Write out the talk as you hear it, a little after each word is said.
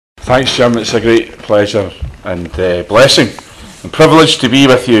Thanks, Jim. It's a great pleasure and blessing and privilege to be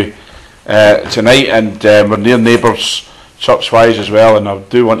with you tonight, and we're near neighbours church-wise as well, and I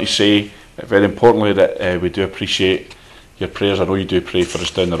do want to say very importantly that we do appreciate your prayers. I know you do pray for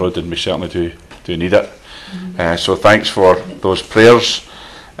us down the road, and we certainly do need it. So thanks for those prayers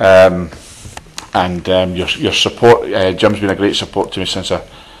and your support. Jim's been a great support to me since I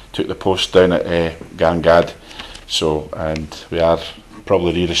took the post down at Gangad. So, and we are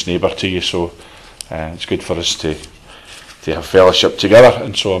probably the nearest neighbour to you, so it's good for us to have fellowship together,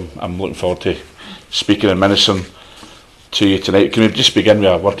 and so I'm looking forward to speaking and ministering to you tonight. Can we just begin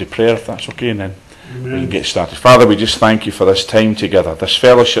with a word of prayer, if that's okay, and then we can get started. Father, we just thank you for this time together, this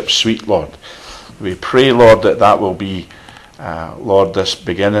fellowship, sweet Lord. We pray, Lord, that will be, Lord, this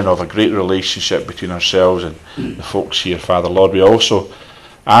beginning of a great relationship between ourselves and the folks here, Father. Lord, we also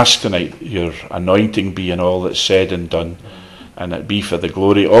ask tonight your anointing be in all that's said and done, and it be for the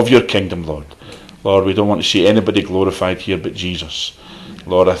glory of your kingdom, Lord. Lord, we don't want to see anybody glorified here but Jesus.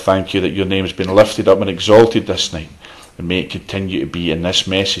 Lord, I thank you that your name has been lifted up and exalted this night, and may it continue to be in this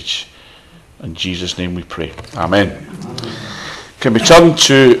message. In Jesus' name we pray. Amen. Can we turn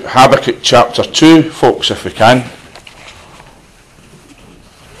to Habakkuk chapter 2, folks, if we can?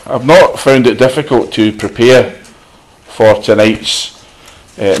 I've not found it difficult to prepare for tonight's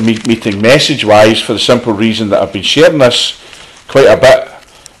meeting message-wise, for the simple reason that I've been sharing this quite a bit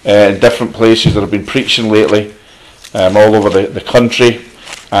in different places that I've been preaching lately, all over the country,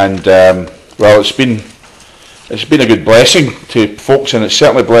 and well, it's been a good blessing to folks, and it's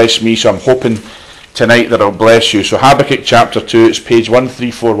certainly blessed me, so I'm hoping tonight that I'll bless you. So Habakkuk chapter 2, it's page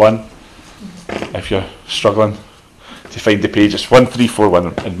 1341, if you're struggling to find the page. It's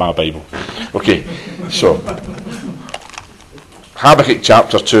 1341 in my Bible. Okay, so Habakkuk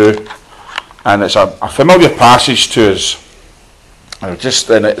chapter 2, and it's a familiar passage to us. And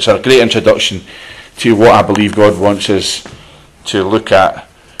it's a great introduction to what I believe God wants us to look at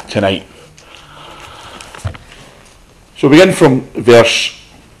tonight. So we begin from verse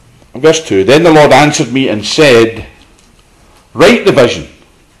 2. Then the Lord answered me and said, write the vision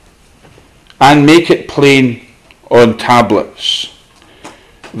and make it plain on tablets,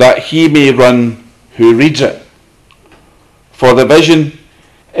 that he may run who reads it. For the vision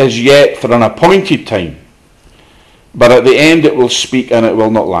is yet for an appointed time, but at the end it will speak and it will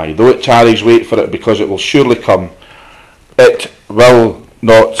not lie. Though it tarries, wait for it, because it will surely come. It will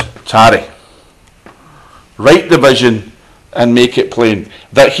not tarry. Write the vision and make it plain,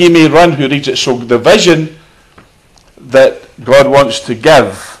 that he may run who reads it. So the vision that God wants to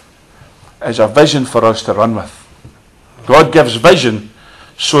give is a vision for us to run with. God gives vision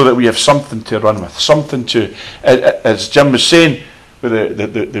so that we have something to run with, something to, as Jim was saying,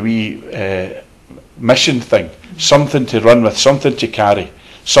 with the wee mission thing, something to run with, something to carry,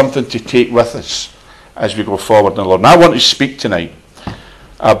 something to take with us as we go forward in the Lord. And I want to speak tonight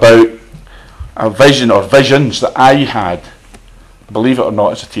about a vision or visions that I had, believe it or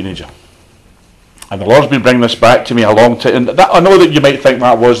not, as a teenager. And the Lord's been bringing this back to me a long time. And I know that you might think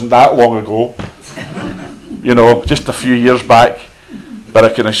that wasn't that long ago, you know, just a few years back, but I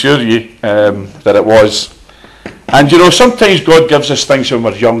can assure you that it was. And you know, sometimes God gives us things when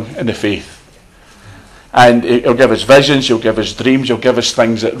we're young in the faith. And he'll give us visions, he'll give us dreams, he'll give us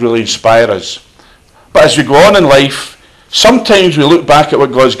things that really inspire us. But as we go on in life, sometimes we look back at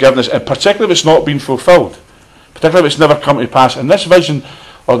what God's given us, and particularly if it's not been fulfilled, particularly if it's never come to pass. And this vision,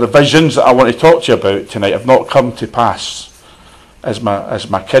 or the visions that I want to talk to you about tonight, have not come to pass, as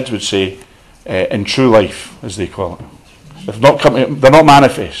my kids would say, in true life, as they call it. They're not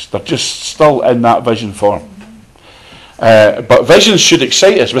manifest. They're just still in that vision form. But visions should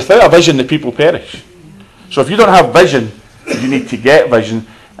excite us. Without a vision, the people perish. So if you don't have vision, you need to get vision.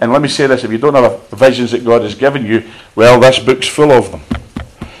 And let me say this, if you don't have visions that God has given you, well, this book's full of them.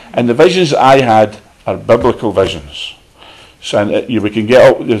 And the visions that I had are biblical visions. So we can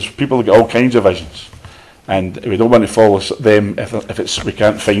there's people that get all kinds of visions. And we don't want to follow them if we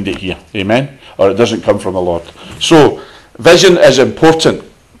can't find it here. Amen? Or it doesn't come from the Lord. So, vision is important.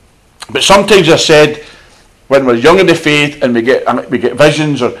 But sometimes I said, when we're young in the faith and we get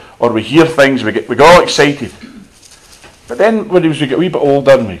visions or we hear things, we get all excited. But then when we get a wee bit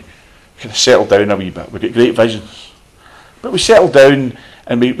older and we kind of settle down a wee bit, we get great visions. But we settle down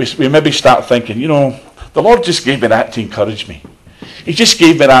and we maybe start thinking, you know, the Lord just gave me that to encourage me. He just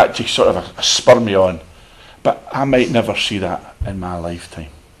gave me that to sort of spur me on. But I might never see that in my lifetime.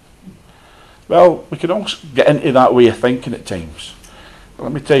 Well, we can also get into that way of thinking at times. But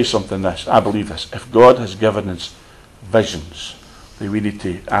let me tell you something, I believe this. If God has given us visions, then we need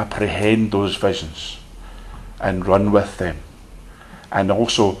to apprehend those visions and run with them. And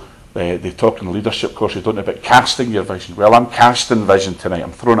also They talk in leadership courses, don't they, about casting your vision. Well, I'm casting vision tonight.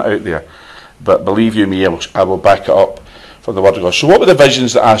 I'm throwing it out there. But believe you me, I will back it up from the Word of God. So what were the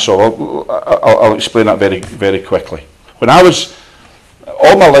visions that I saw? I'll explain that very, very quickly. When I was,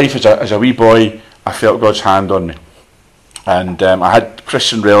 all my life as a wee boy, I felt God's hand on me. And I had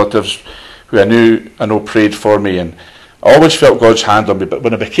Christian relatives who I know prayed for me, and I always felt God's hand on me. But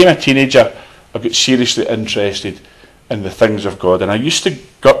when I became a teenager, I got seriously interested in the things of God. And I used to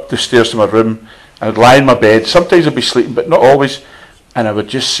go up the stairs to my room, and I'd lie in my bed. Sometimes I'd be sleeping, but not always. And I would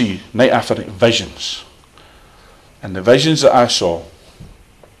just see, night after night, visions. And the visions that I saw,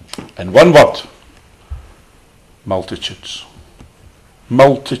 in one word, multitudes.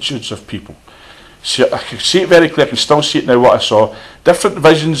 Multitudes of people. So I can see it very clear. I can still see it now, what I saw. Different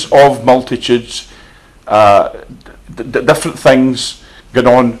visions of multitudes, different things going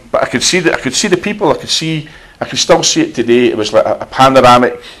on. But I could see the people. I could still see it today. It was like a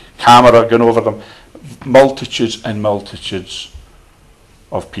panoramic camera going over them. Multitudes and multitudes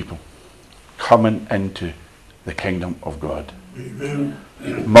of people coming into the kingdom of God. Amen.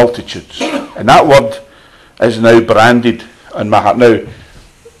 Multitudes. And that word is now branded in my heart. Now,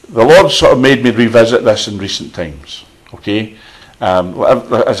 the Lord sort of made me revisit this in recent times. Okay?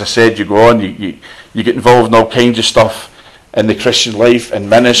 As I said, you go on, you get involved in all kinds of stuff in the Christian life, in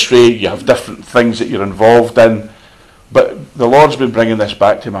ministry, you have different things that you're involved in. But the Lord's been bringing this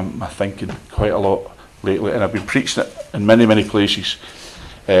back to my thinking quite a lot lately, and I've been preaching it in many, many places.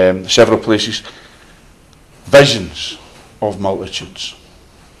 Several places. Visions of multitudes.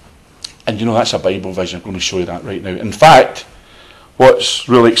 And you know, that's a Bible vision. I'm going to show you that right now. In fact, what's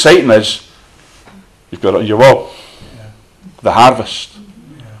really exciting is you've got it on your wall. Yeah. The harvest.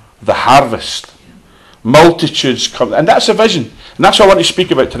 Yeah. The harvest. Multitudes come, and that's a vision. And that's what I want to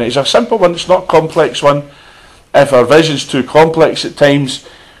speak about tonight. It's a simple one, it's not a complex one. If our vision's too complex at times,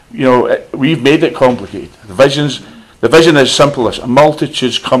 you know, we've made it complicated. The vision is simple as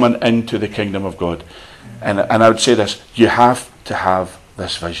multitudes coming into the kingdom of God. And I would say this, you have to have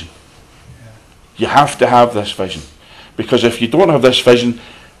this vision. You have to have this vision. Because if you don't have this vision,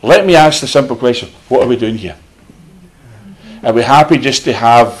 let me ask the simple question, what are we doing here? Are we happy just to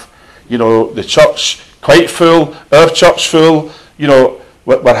have, you know, the church quite full, our church full, you know,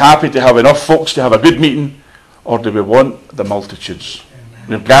 we're happy to have enough folks to have a good meeting, or do we want the multitudes?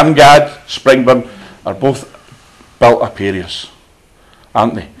 Gangad, Springburn are both built up areas,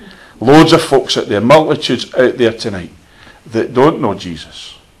 aren't they? Loads of folks out there, multitudes out there tonight that don't know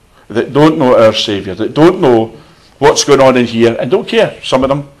Jesus, that don't know our Saviour, that don't know what's going on in here, and don't care, some of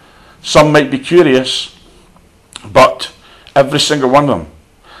them. Some might be curious, but every single one of them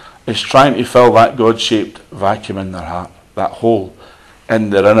is trying to fill that God-shaped vacuum in their heart, that hole in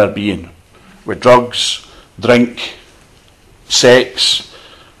their inner being, with drugs, drink, sex,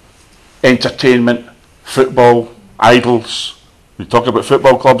 entertainment, football, idols. We talk about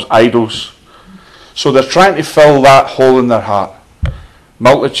football clubs, idols. So they're trying to fill that hole in their heart.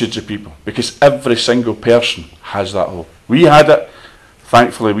 Multitudes of people, because every single person has that hole. We had it.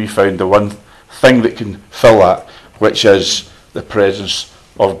 Thankfully, we found the one thing that can fill that, which is the presence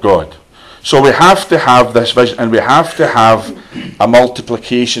of God. So we have to have this vision, and we have to have a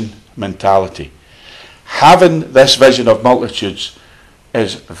multiplication mentality. Having this vision of multitudes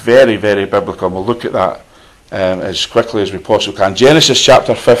is very, very biblical, and we'll look at that as quickly as we possibly can. Genesis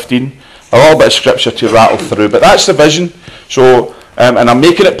chapter 15, a little bit of scripture to rattle through, but that's the vision. So, and I'm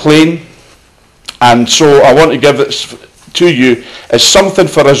making it plain, and so I want to give this to you as something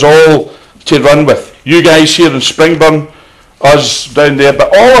for us all to run with. You guys here in Springburn, us down there,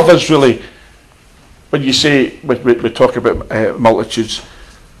 but all of us really. When you say, we talk about multitudes,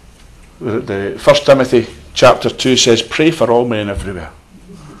 the 1 Timothy chapter 2 says, pray for all men everywhere.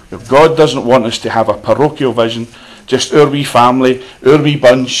 If God doesn't want us to have a parochial vision, just our wee family, our wee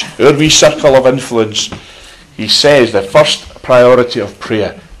bunch, our wee circle of influence. He says the first priority of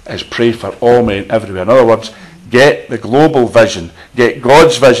prayer is pray for all men everywhere. In other words, get the global vision, get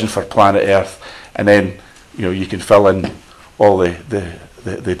God's vision for planet Earth, and then you can fill in all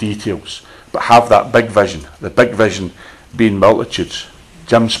the details. But have that big vision, the big vision being multitudes.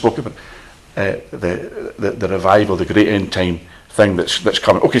 Jim spoke about the revival, the great end time thing that's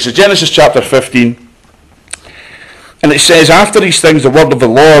coming. Okay, so Genesis chapter 15, and it says, after these things the word of the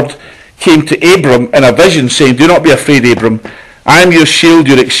Lord came to Abram in a vision, saying, do not be afraid, Abram, I am your shield,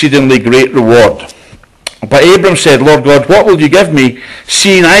 your exceedingly great reward. But Abram said, Lord God, what will you give me,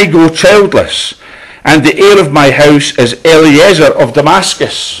 seeing I go childless, and the heir of my house is Eliezer of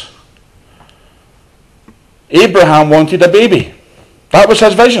Damascus? Abraham wanted a baby. That was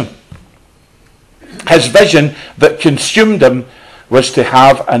his vision. His vision that consumed him was to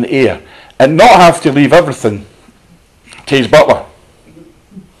have an heir and not have to leave everything to his butler.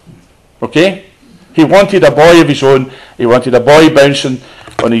 Okay? He wanted a boy of his own. He wanted a boy bouncing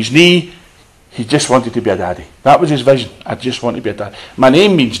on his knee. He just wanted to be a daddy. That was his vision. I just want to be a daddy. My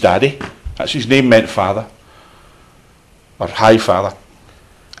name means daddy. That's his name meant father. Or high father.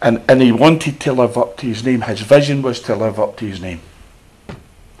 And he wanted to live up to his name. His vision was to live up to his name.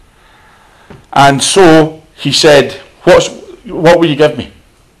 And so he said, what will you give me?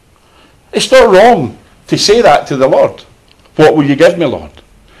 It's not wrong to say that to the Lord. What will you give me, Lord?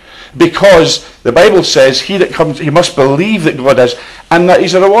 Because the Bible says he that comes, he must believe that God is, and that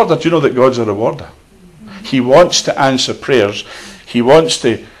he's a rewarder. Do you know that God's a rewarder? He wants to answer prayers. He wants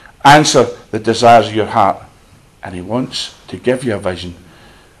to answer the desires of your heart. And he wants to give you a vision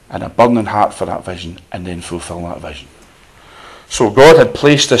and a burning heart for that vision, and then fulfill that vision. So God had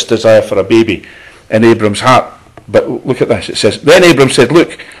placed this desire for a baby in Abram's heart. But look at this. It says, then Abram said,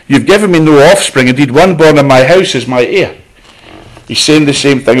 look, you've given me no offspring. Indeed, one born in my house is my heir. He's saying the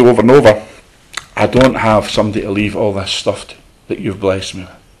same thing over and over. I don't have somebody to leave all this stuff to, that you've blessed me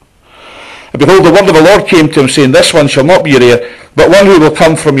with. And behold, the word of the Lord came to him, saying, this one shall not be your heir, but one who will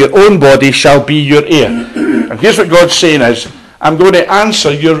come from your own body shall be your heir. And here's what God's saying is, I'm going to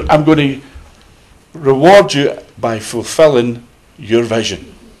I'm going to reward you by fulfilling your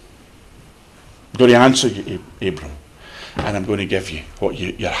vision. I'm going to answer you, Abram, and I'm going to give you what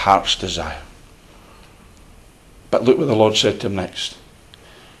your heart's desire. But look what the Lord said to him next.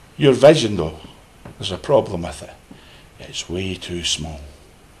 Your vision, though, there's a problem with it. It's way too small.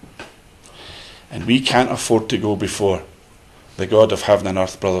 And we can't afford to go before the God of heaven and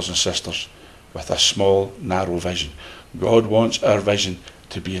earth, brothers and sisters, with a small, narrow vision. God wants our vision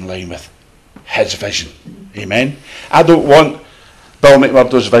to be in line with his vision. Amen? I don't want Bill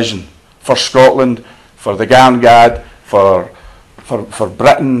McMurdo's vision for Scotland, for the Garngad, for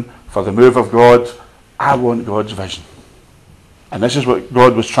Britain, for the move of God. I want God's vision. And this is what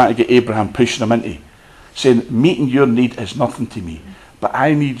God was trying to get Abraham, pushing him into. Saying, meeting your need is nothing to me, but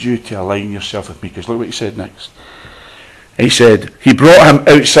I need you to align yourself with me. Because look what he said next. He said, he brought him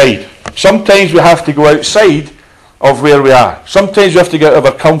outside. Sometimes we have to go outside of where we are. Sometimes we have to get out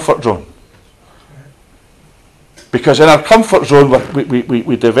of our comfort zone. Because in our comfort zone,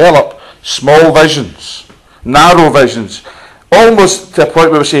 we develop small visions, narrow visions, almost to a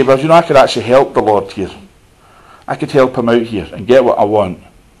point where we say, well, you know, I could actually help the Lord here. I could help him out here and get what I want.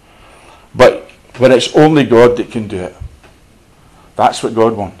 But when it's only God that can do it, that's what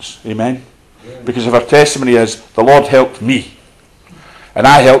God wants. Amen? Yeah. Because if our testimony is, the Lord helped me, and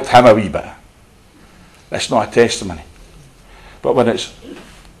I helped him a wee bit, that's not a testimony. But when it's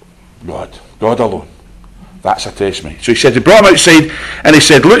God alone, that's a testimony. So he said, he brought him outside, and he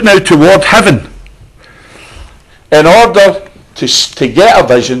said, look now toward heaven. In order to get a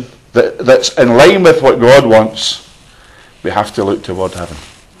vision that's in line with what God wants, we have to look toward heaven.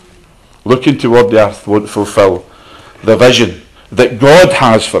 Looking toward the earth won't fulfill the vision that God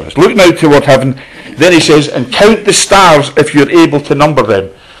has for us. Look now toward heaven. Then he says, and count the stars if you're able to number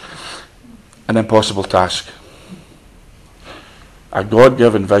them. An impossible task. A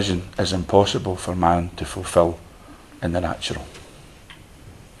God-given vision is impossible for man to fulfill in the natural.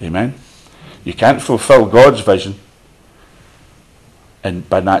 Amen? You can't fulfill God's vision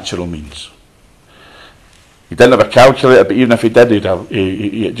by natural means. He didn't have a calculator, but even if he did,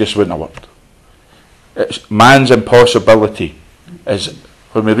 it just wouldn't have worked. It's man's impossibility is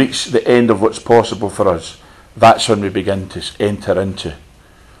when we reach the end of what's possible for us, that's when we begin to enter into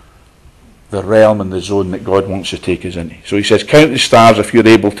the realm and the zone that God wants to take us into. So he says, count the stars if you're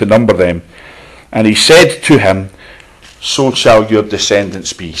able to number them. And he said to him, so shall your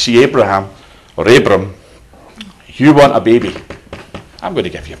descendants be. See, Abram, you want a baby. I'm going to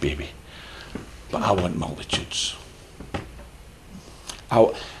give you a baby. But I want multitudes.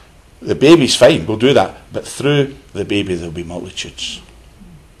 The baby's fine, we'll do that. But through the baby there'll be multitudes.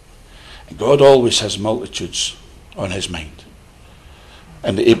 And God always has multitudes on his mind.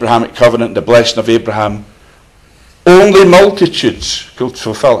 In the Abrahamic covenant, the blessing of Abraham, only multitudes could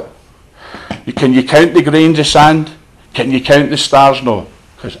fulfill it. Can you count the grains of sand? Can you count the stars? No,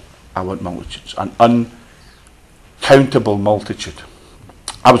 because I want multitudes, an uncountable multitude.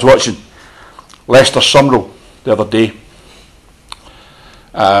 I was watching Leicester Sumrall the other day,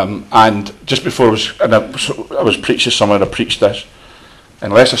 and just before I was preaching somewhere, and I preached this,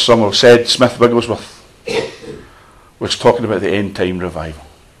 and Leicester Sumrall said Smith Wigglesworth was talking about the end time revival,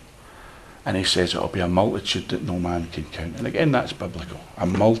 and he says it'll be a multitude that no man can count. And again, that's biblical. A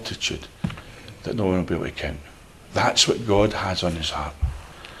multitude that no one will be able to count. That's what God has on his heart.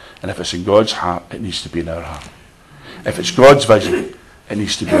 And if it's in God's heart, it needs to be in our heart. If it's God's vision, it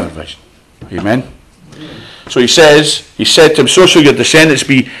needs to be our vision. Amen? So he said to him, so shall your descendants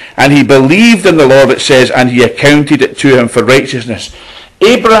be. And he believed in the Lord, it says, and he accounted it to him for righteousness.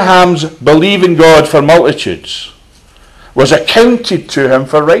 Abraham's believing God for multitudes was accounted to him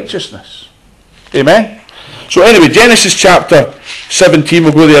for righteousness. Amen? So anyway, Genesis chapter 17,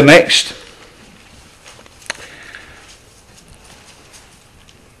 we'll go there next.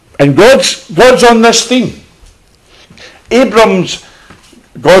 And God's on this theme. Abram's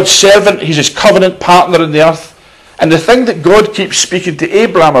God's servant, he's his covenant partner in the earth. And the thing that God keeps speaking to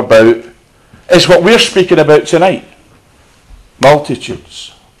Abraham about is what we're speaking about tonight.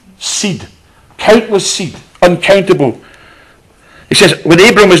 Multitudes. Seed. Countless seed. Uncountable. He says, when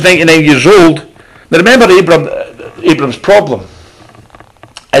Abram was 99 years old, now remember Abram's problem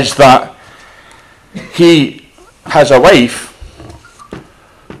is that he has a wife.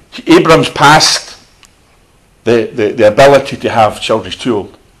 Abram's past the ability to have children. He's too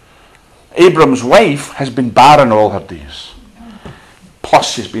old. Abram's wife has been barren all her days.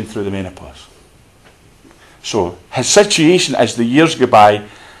 Plus she's been through the menopause. So his situation as the years go by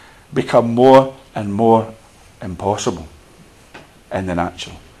become more and more impossible in the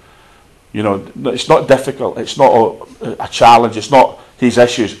natural. You know, it's not difficult. It's not a challenge. It's not his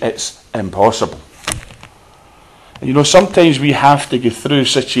issues. It's impossible. And you know, sometimes we have to go through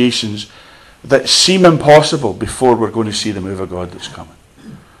situations that seem impossible before we're going to see the move of God that's coming.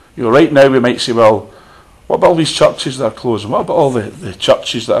 You know, right now we might say, well, what about all these churches that are closing? What about all the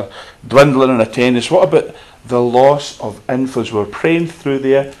churches that are dwindling in attendance? What about the loss of influence? We're praying through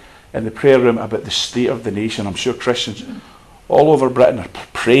there in the prayer room about the state of the nation. I'm sure Christians all over Britain are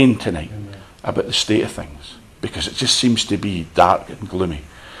praying tonight about the state of things, because it just seems to be dark and gloomy.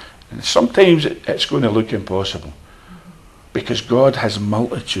 And sometimes it's going to look impossible, because God has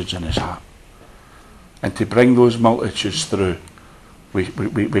multitudes in his heart. And to bring those multitudes through, we're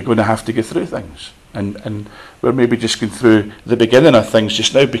going to have to go through things. And we're maybe just going through the beginning of things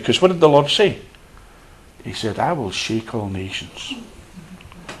just now, because what did the Lord say? He said, I will shake all nations.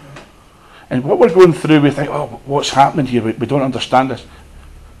 And what we're going through, we think, oh, what's happening here? We don't understand this.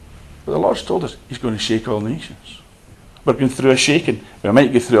 But the Lord's told us he's going to shake all nations. We're going through a shaking. We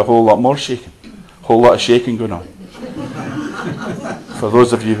might go through a whole lot more shaking. A whole lot of shaking going on. For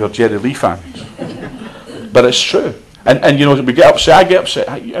those of you who are Jerry Lee fans. But it's true. And you know, we get upset, I get upset,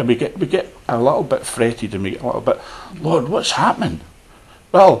 and we get a little bit fretted, and we get a little bit, Lord, what's happening?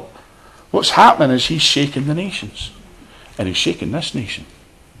 Well, what's happening is he's shaking the nations. And he's shaking this nation.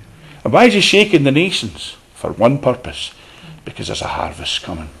 And why is he shaking the nations? For one purpose. Because there's a harvest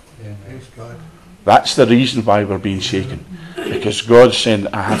coming. Yeah, praise God. That's the reason why we're being shaken. Because God's saying,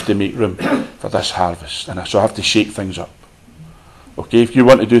 I have to make room for this harvest. And so I have to shake things up. Okay, if you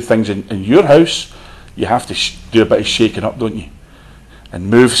want to do things in your house, you have to do a bit of shaking up, don't you? And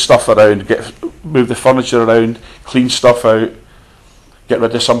move stuff around, move the furniture around, clean stuff out, get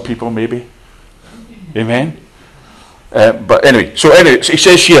rid of some people maybe. Amen? But anyway, so he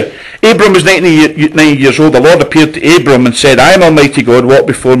says here, Abram was 99 years old. The Lord appeared to Abram and said, I am Almighty God, walk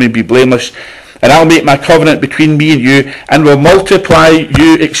before me, be blameless, and I'll make my covenant between me and you, and will multiply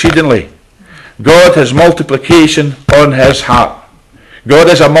you exceedingly. God has multiplication on his heart. God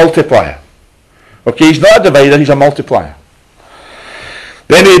is a multiplier. Okay, he's not a divider, he's a multiplier.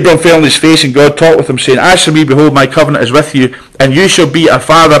 Then Abram fell on his face, and God talked with him, saying, As for me, behold, my covenant is with you, and you shall be a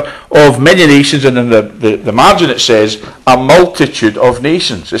father of many nations. And in the margin it says, a multitude of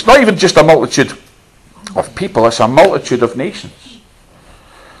nations. It's not even just a multitude of people, it's a multitude of nations.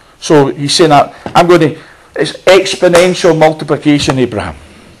 So he's saying that, it's exponential multiplication, Abraham.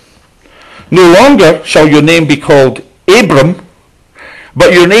 No longer shall your name be called Abram,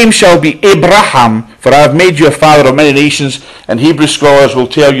 but your name shall be Abraham, for I have made you a father of many nations. And Hebrew scholars will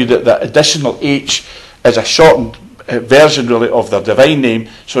tell you that the additional H is a shortened version really of their divine name.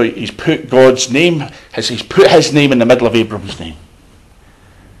 So he's put God's name, he's put his name in the middle of Abram's name.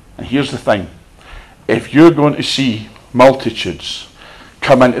 And here's the thing. If you're going to see multitudes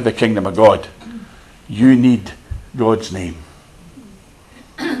come into the kingdom of God, you need God's name.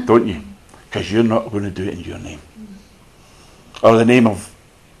 Don't you? Because you're not going to do it in your name. Or the name of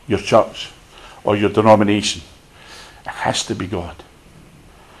your church or your denomination. It has to be God.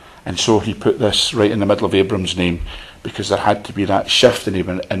 And so he put this right in the middle of Abram's name, because there had to be that shift in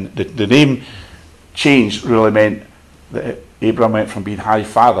him. And the name change really meant that Abram went from being high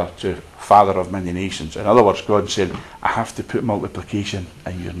father to father of many nations. In other words, God said, I have to put multiplication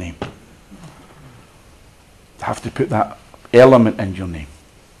in your name. I have to put that element in your name,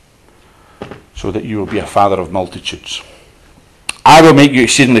 so that you will be a father of multitudes. I will make you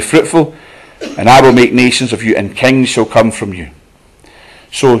exceedingly fruitful, and I will make nations of you, and kings shall come from you.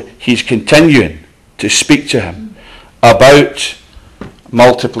 So he's continuing to speak to him about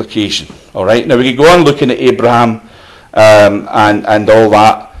multiplication. All right. Now we can go on looking at Abraham and all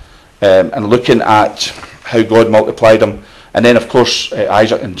that, and looking at how God multiplied him, and then of course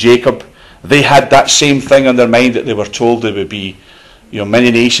Isaac and Jacob. They had that same thing on their mind, that they were told there would be,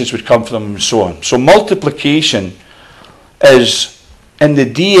 many nations would come from them, and so on. So multiplication is in the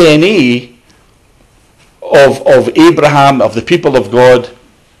DNA of Abraham, of the people of God,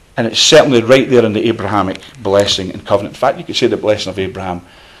 and it's certainly right there in the Abrahamic blessing and covenant. In fact, you could say the blessing of Abraham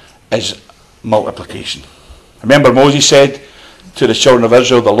is multiplication. Remember Moses said to the children of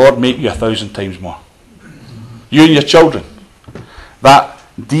Israel, the Lord make you 1,000 times more. You and your children. That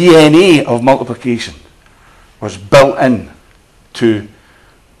DNA of multiplication was built in to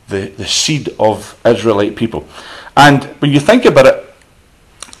the seed of Israelite people. And when you think about it,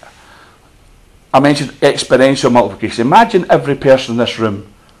 I mentioned exponential multiplication. Imagine every person in this room,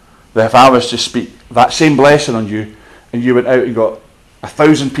 that if I was to speak that same blessing on you, and you went out and got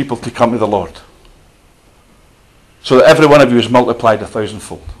 1,000 people to come to the Lord, so that every one of you is multiplied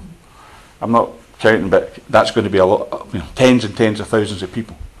 1,000-fold. I'm not counting, but that's going to be a lot, tens and tens of thousands of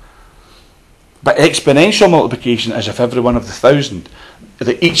people. But exponential multiplication is if every one of the 1,000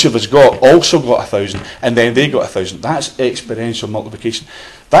 that each of us got also got 1,000, and then they got 1,000. That's exponential multiplication.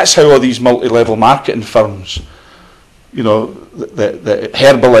 That's how all these multi-level marketing firms, the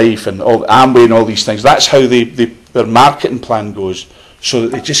Herbalife and all Amway and all these things, that's how their marketing plan goes, so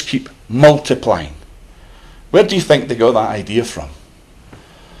that they just keep multiplying. Where do you think they got that idea from?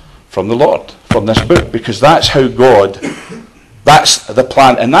 From the Lord, from this book, because that's how God, that's the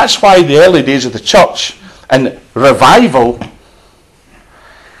plan. And that's why the early days of the church and revival,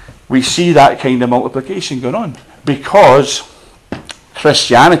 we see that kind of multiplication going on, because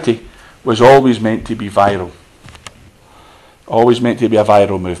Christianity was always meant to be viral. Always meant to be a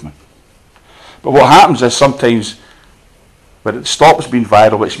viral movement. But what happens is sometimes when it stops being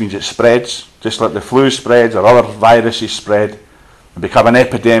viral, which means it spreads, just like the flu spreads or other viruses spread and become an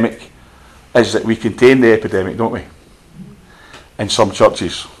epidemic, is that we contain the epidemic, don't we? In some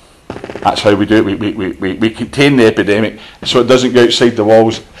churches. That's how we do it. We contain the epidemic so it doesn't go outside the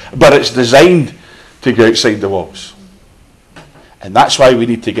walls. But it's designed to go outside the walls. And that's why we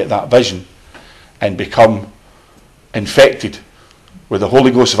need to get that vision and become infected with the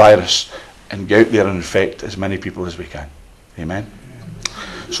Holy Ghost virus and go out there and infect as many people as we can. Amen?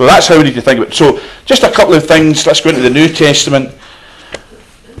 So that's how we need to think about it. So just a couple of things. Let's go into the New Testament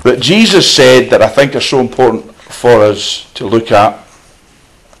that Jesus said that I think are so important for us to look at.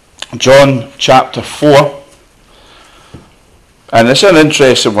 John chapter 4. And it's an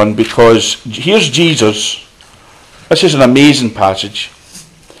interesting one, because here's Jesus. This is an amazing passage.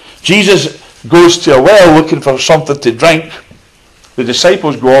 Jesus goes to a well looking for something to drink. The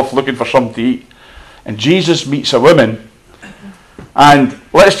disciples go off looking for something to eat. And Jesus meets a woman. And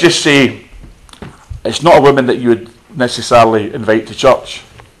let's just say it's not a woman that you would necessarily invite to church.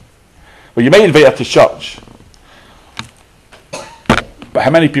 Well, you might invite her to church. But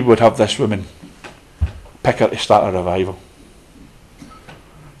how many people would have this woman pick her to start a revival?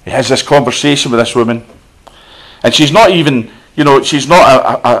 He has this conversation with this woman. And she's not even, she's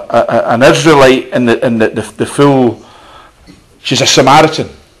not an Israelite in the full, she's a Samaritan.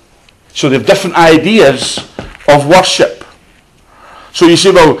 So they have different ideas of worship. So you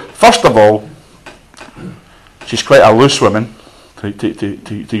say, well, first of all, she's quite a loose woman,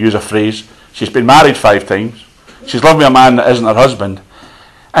 to use a phrase. She's been married 5 times. She's living with a man that isn't her husband.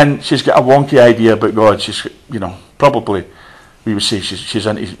 And she's got a wonky idea about God. She's, probably, we would say she's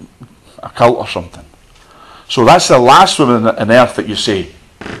into a cult or something. So that's the last woman on earth that you say,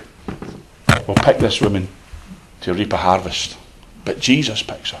 we'll pick this woman to reap a harvest. But Jesus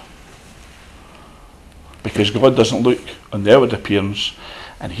picks her. Because God doesn't look on the outward appearance.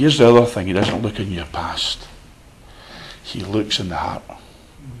 And here's the other thing, he doesn't look in your past. He looks in the heart.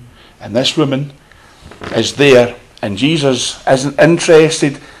 And this woman is there, and Jesus isn't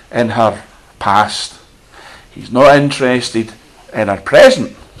interested in her past. He's not interested in her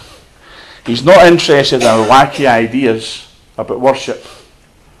present. He's not interested in her wacky ideas about worship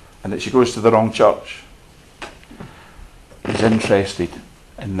and that she goes to the wrong church. He's interested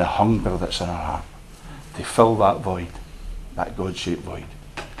in the hunger that's in her heart to fill that void, that God-shaped void.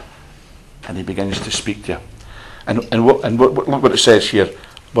 And he begins to speak to her. And look what it says here.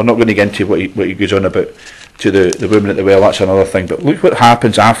 We're not going to get into what he goes on about to the woman at the well. That's another thing. But look what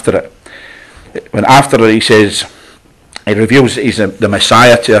happens after it. When after it, he says, he reveals that he's the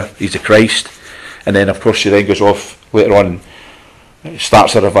Messiah to her, he's the Christ. And then, of course, she then goes off later on and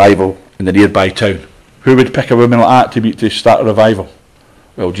starts a revival in the nearby town. Who would pick a woman like that to start a revival?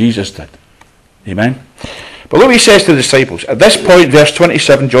 Well, Jesus did. Amen. But look what he says to the disciples. At this point, verse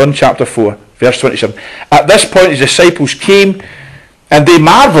 27, John chapter 4, verse 27. At this point, his disciples came and they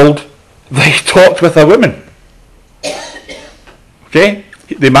marvelled that he talked with a woman. Okay?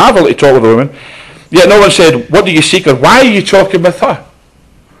 They marvelled that he talked with a woman. Yet no one said, what do you seek, or why are you talking with her?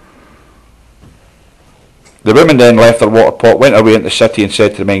 The woman then left her water pot, went away into the city and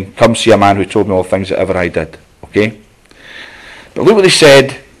said to the men, come see a man who told me all things that ever I did. Okay? But look what they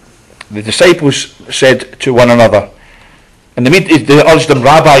said. The disciples said to one another, and they urged them,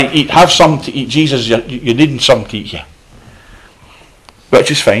 Rabbi, eat, have something to eat. Jesus, you're needing something to eat here.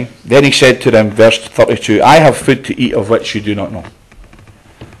 Which is fine. Then he said to them, verse 32, I have food to eat of which you do not know.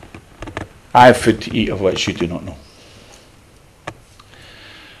 I have food to eat of which you do not know.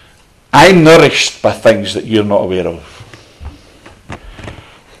 I'm nourished by things that you're not aware of.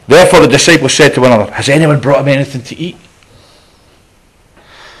 Therefore the disciples said to one another, has anyone brought him anything to eat?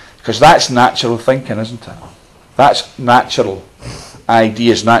 Because that's natural thinking, isn't it? That's natural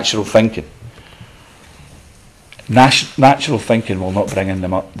ideas, natural thinking. Natural thinking will not bring in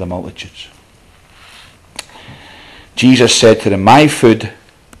the multitudes. Jesus said to them, my food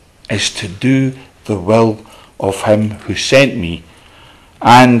is to do the will of him who sent me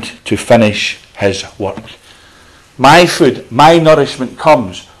and to finish his work. My food, my nourishment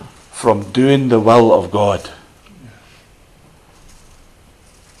comes from doing the will of God.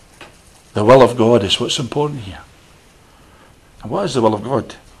 The will of God is what's important here. And what is the will of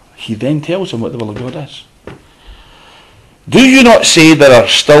God? He then tells them what the will of God is. Do you not say there are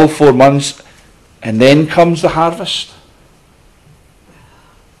still 4 months and then comes the harvest?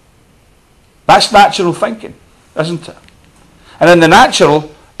 That's natural thinking, isn't it? And in the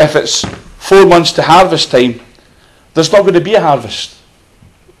natural, if it's 4 months to harvest time, there's not going to be a harvest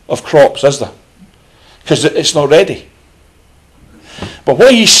of crops, is there? Because it's not ready. But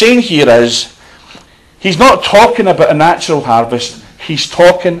what he's saying here is, he's not talking about a natural harvest, he's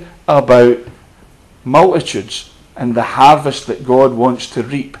talking about multitudes and the harvest that God wants to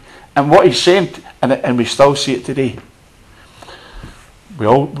reap. And what he's saying, and we still see it today, we're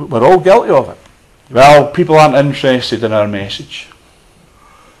all guilty of it. Well, people aren't interested in our message.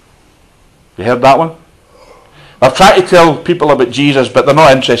 You heard that one? I've tried to tell people about Jesus, but they're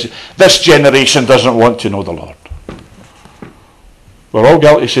not interested. This generation doesn't want to know the Lord. We're all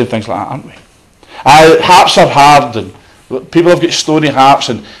guilty of saying things like that, aren't we? Hearts are hard, and people have got stony hearts,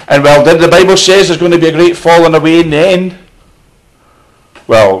 and well, the Bible says there's going to be a great falling away in the end.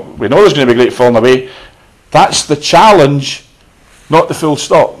 Well, we know there's going to be a great falling away. That's the challenge, not the full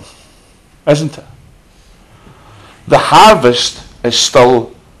stop, isn't it? The harvest is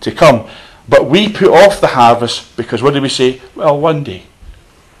still to come, but we put off the harvest because what do we say? Well, one day.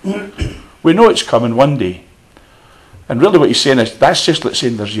 We know it's coming one day. And really what he's saying is, that's just like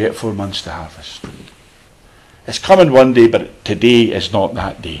saying there's yet 4 months to harvest. It's coming one day, but today is not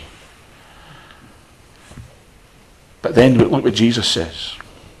that day. But then look what Jesus says.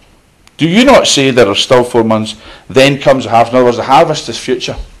 Do you not say there are still 4 months, then comes the harvest? In other words, the harvest is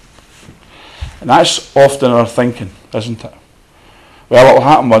future. And that's often our thinking, isn't it? Well, it'll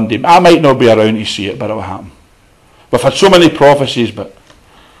happen one day. I might not be around to see it, but it'll happen. We've had so many prophecies, but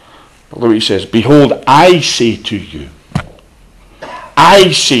look what he says. Behold, I say to you,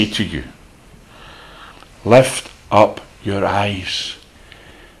 lift up your eyes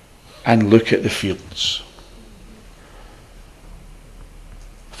and look at the fields,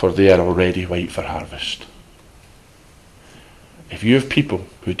 for they are already white for harvest. If you have people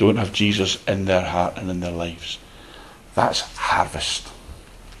who don't have Jesus in their heart and in their lives, that's harvest.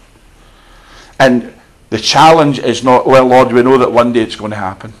 And the challenge is not, well, Lord, we know that one day it's going to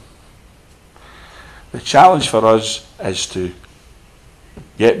happen. The challenge for us is to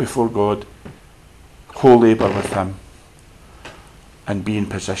get before God, co-labour with him, and be in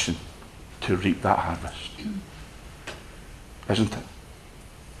position to reap that harvest. Isn't it?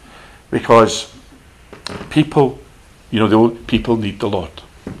 Because people, people need the Lord.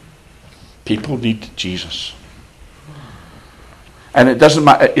 People need Jesus. And it doesn't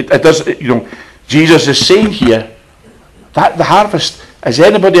matter, it doesn't, Jesus is saying here that the harvest, is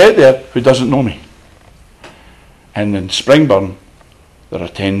anybody out there who doesn't know me? And in Springburn, there are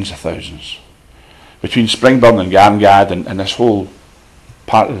tens of thousands. Between Springburn and Garngad and this whole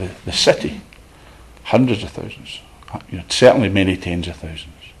part of the city, hundreds of thousands. Certainly many tens of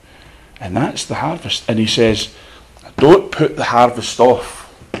thousands. And that's the harvest. And he says, don't put the harvest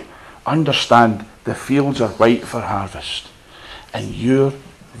off. Understand the fields are white for harvest. And you're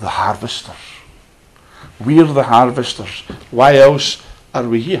the harvesters. We're the harvesters. Why else are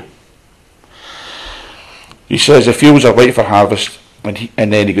we here? He says the fields are white for harvest,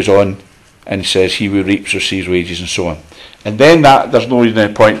 and then he goes on and says he who reaps receives wages, and so on. And then there's no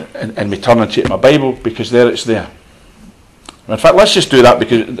even point in me turning to my Bible, because there it's there. In fact, let's just do that,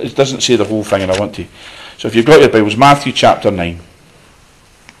 because it doesn't say the whole thing, and I want to. So if you've got your Bibles, Matthew chapter 9.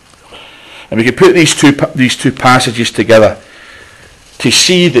 And we can put these two passages together to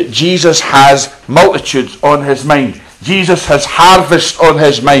see that Jesus has multitudes on his mind. Jesus has harvest on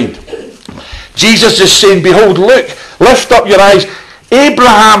his mind. Jesus is saying, behold, look, lift up your eyes.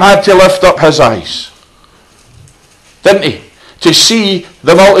 Abraham had to lift up his eyes, didn't he, to see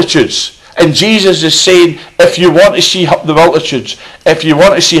the multitudes. And Jesus is saying, if you want to see the multitudes, if you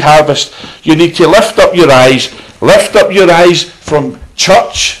want to see harvest, you need to lift up your eyes. Lift up your eyes from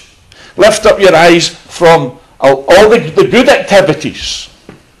church. Lift up your eyes from all the good activities.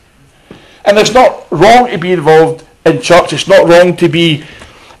 And it's not wrong to be involved in church. It's not wrong to be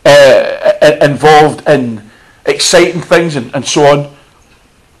involved in exciting things and so on.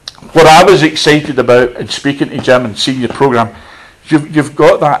 What I was excited about in speaking to Jim and seeing your programme, you've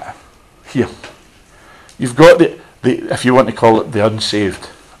got that here. You've got the, if you want to call it, the unsaved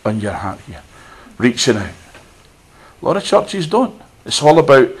on your heart here, reaching out. A lot of churches don't. It's all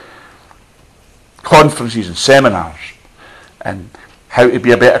about conferences and seminars and how to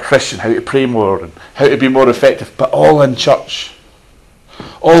be a better Christian, how to pray more, and how to be more effective, but all in church.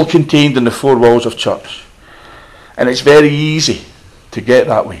 All contained in the four walls of church. And it's very easy to get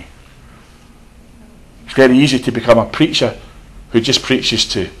that way. It's very easy to become a preacher who just preaches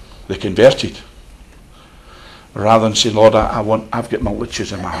to the converted, rather than saying, Lord, I've got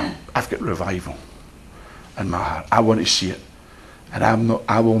multitudes in my heart. I've got revival in my heart. I want to see it. And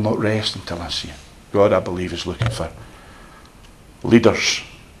I will not rest until I see it. God, I believe, is looking for leaders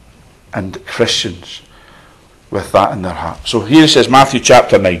and Christians with that in their heart. So here it says, Matthew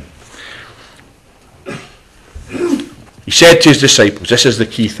chapter 9. He said to his disciples, this is the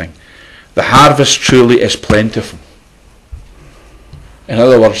key thing, the harvest truly is plentiful. In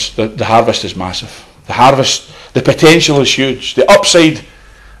other words, the harvest is massive. The harvest, the potential is huge. The upside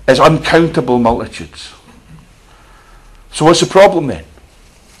is uncountable multitudes. So what's the problem then?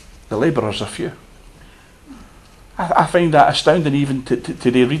 The labourers are few. I find that astounding even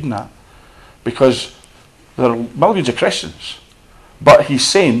today reading that, because there are millions of Christians, but he's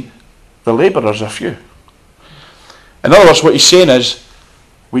saying the labourers are few. In other words, what he's saying is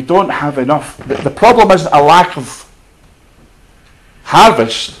we don't have enough. The problem isn't a lack of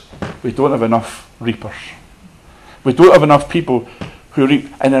harvest. We don't have enough reapers. We don't have enough people who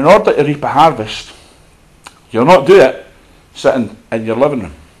reap. And in order to reap a harvest, you'll not do it sitting in your living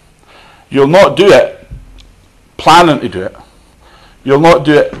room. You'll not do it planning to do it. You'll not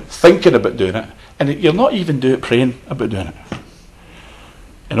do it thinking about doing it. And you'll not even do it praying about doing it.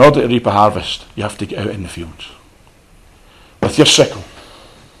 In order to reap a harvest, you have to get out in the fields with your sickle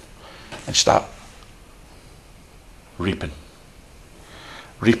and start reaping.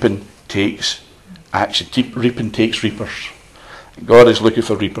 Reaping takes action. Reaping takes reapers. God is looking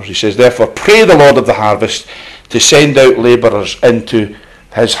for reapers. He says, therefore, pray the Lord of the harvest to send out labourers into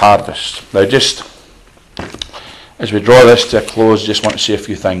his harvest. Now, just as we draw this to a close, just want to say a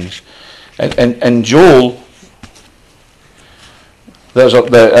few things. In Joel,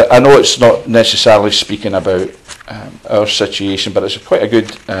 I know it's not necessarily speaking about our situation, but it's quite a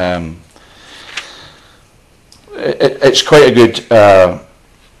good it's quite a good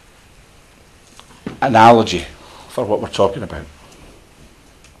analogy for what we're talking about,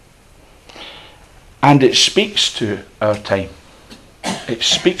 and it speaks to our time. It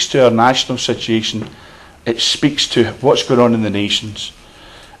speaks to our national situation. It speaks to what's going on in the nations.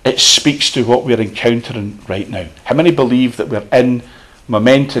 It speaks to what we're encountering right now. How many believe that we're in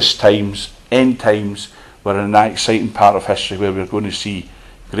momentous times, end times? We're in that exciting part of history where we're going to see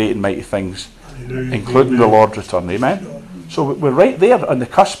great and mighty things, including the Lord's return. Amen? So we're right there on the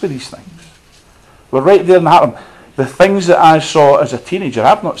cusp of these things. We're right there in the heart of them. The things that I saw as a teenager,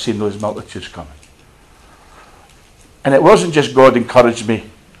 I've not seen those multitudes coming. And it wasn't just God encouraged me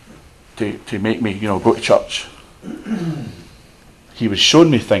to make me, go to church. He was showing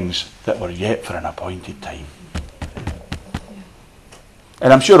me things that were yet for an appointed time.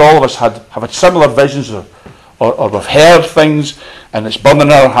 And I'm sure all of us have had similar visions or we've heard things, and it's burning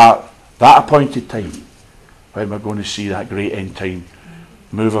in our heart, that appointed time when we're going to see that great end time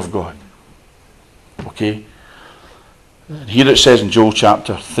move of God. Okay? And here it says in Joel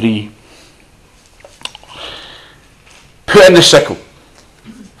chapter 3, put in the sickle,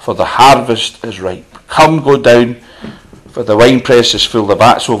 for the harvest is ripe. Come, go down, for the winepress is full, the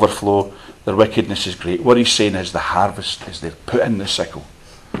vats overflow, their wickedness is great. What he's saying is the harvest is there. Put in the sickle.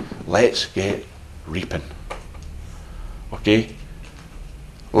 Let's get reaping. Okay?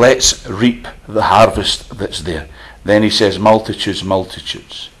 Let's reap the harvest that's there. Then he says, multitudes,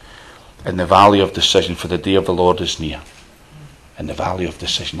 multitudes. In the valley of decision, for the day of the Lord is near. In the valley of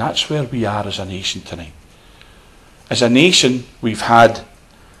decision. That's where we are as a nation tonight. As a nation, we've had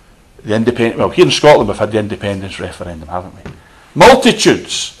the independence. Well, here in Scotland, we've had the independence referendum, haven't we?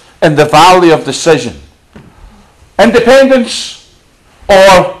 Multitudes in the valley of decision. Independence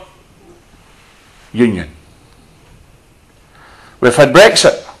or union. We've had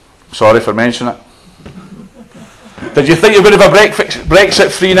Brexit. Sorry for mentioning it. Did you think you were going to have a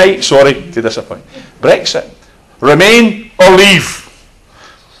Brexit-free night? Sorry to disappoint. Brexit. Remain or leave.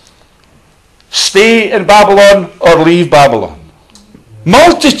 Stay in Babylon or leave Babylon.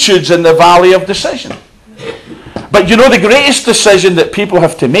 Multitudes in the valley of decision. But you know, the greatest decision that people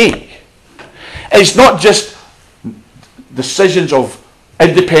have to make is not just decisions of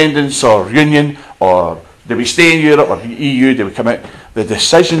independence or union, or do we stay in Europe or EU, do we come out? The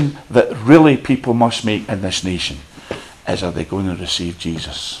decision that really people must make in this nation is, are they going to receive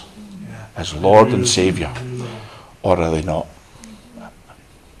Jesus as Lord and Saviour, or are they not?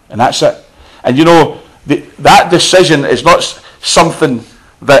 And that's it. And you know, that decision is not something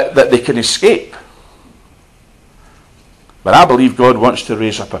that they can escape. But I believe God wants to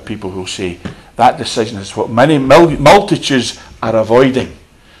raise up a people who will say, that decision is what many multitudes are avoiding.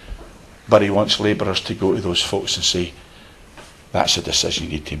 But he wants labourers to go to those folks and say, that's a decision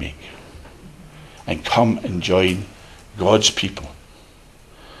you need to make. And come and join God's people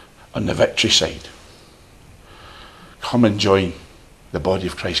on the victory side. Come and join the body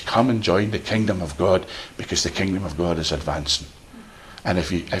of Christ. Come and join the kingdom of God, because the kingdom of God is advancing. And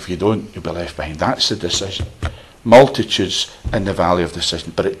if you don't, you'll be left behind. That's the decision. Multitudes in the valley of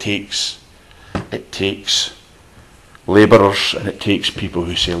decision. But it takes labourers, and it takes people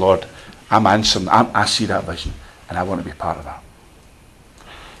who say, Lord, I'm answering, I see that vision, and I want to be part of that.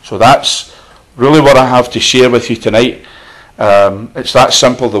 So that's really what I have to share with you tonight. It's that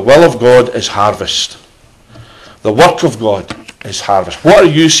simple. The will of God is harvest. The work of God is harvest. What are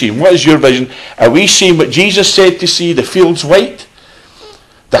you seeing? What is your vision? Are we seeing what Jesus said to see? The field's white,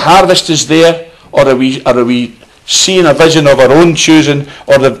 the harvest is there, or are we seeing a vision of our own choosing,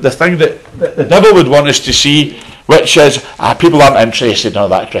 or the thing that the devil would want us to see, which is, people aren't interested in all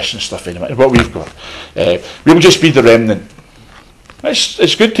that Christian stuff anymore, what we've got. We'll just be the remnant.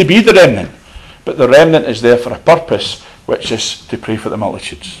 It's good to be the remnant, but the remnant is there for a purpose, which is to pray for the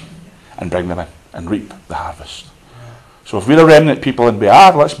multitudes and bring them in and reap the harvest. So if we're a remnant people, and we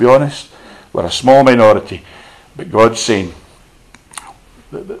are, let's be honest, we're a small minority, but God's saying,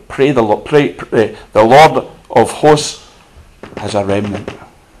 pray the Lord of hosts has a remnant.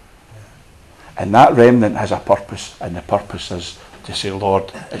 And that remnant has a purpose, and the purpose is to say,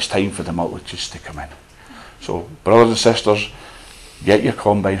 Lord, it's time for the multitudes to come in. So, brothers and sisters, get your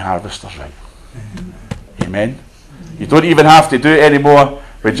combine harvesters right. Amen. You don't even have to do it anymore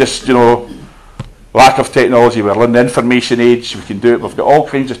with just, lack of technology. We're in the information age. We can do it. We've got all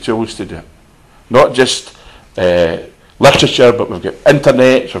kinds of tools to do it. Not just literature, but we've got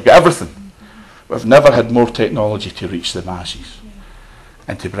internet. We've got everything. We've never had more technology to reach the masses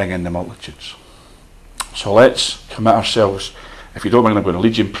and to bring in the multitudes. So let's commit ourselves. If you don't mind, I'm going to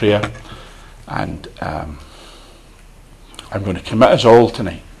lead you in prayer, and I'm going to commit us all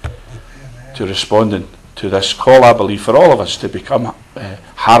tonight to responding to this call, I believe, for all of us to become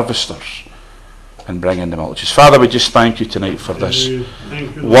harvesters and bring in the multitudes. Father, we just thank you tonight for this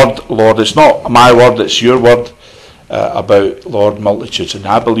word, Lord. It's not my word, it's your word about, Lord, multitudes. And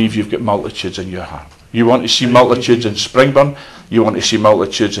I believe you've got multitudes in your heart. You want to see multitudes in Springburn. You want to see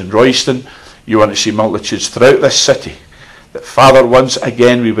multitudes in Royston. You want to see multitudes throughout this city. That, Father, once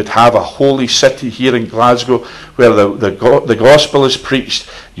again we would have a holy city here in Glasgow, where the gospel is preached,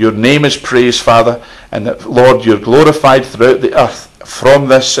 your name is praised, Father, and that, Lord, you're glorified throughout the earth from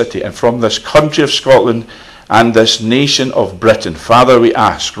this city and from this country of Scotland and this nation of Britain. Father, we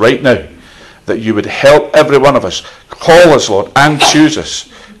ask right now that you would help every one of us, call us, Lord, and choose us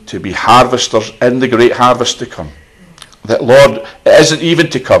to be harvesters in the great harvest to come. That, Lord, it isn't even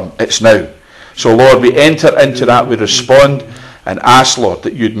to come, it's now. So, Lord, we enter into that, we respond and ask, Lord,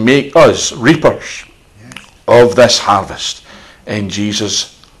 that you'd make us reapers of this harvest in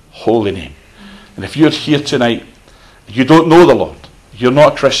Jesus' holy name. And if you're here tonight, you don't know the Lord, you're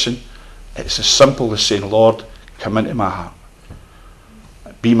not a Christian, it's as simple as saying, Lord, come into my heart.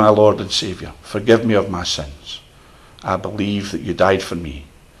 Be my Lord and Saviour. Forgive me of my sins. I believe that you died for me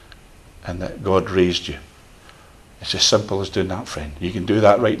and that God raised you. It's as simple as doing that, friend. You can do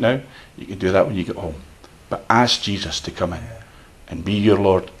that right now. You can do that when you get home. But ask Jesus to come in and be your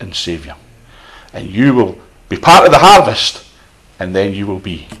Lord and Saviour. And you will Be part of the harvest, and then you will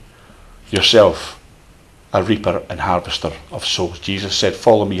be yourself a reaper and harvester of souls. Jesus said,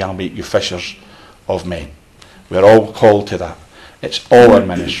 follow me, I'll make you fishers of men. We're all called to that. It's all our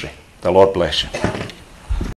ministry. The Lord bless you.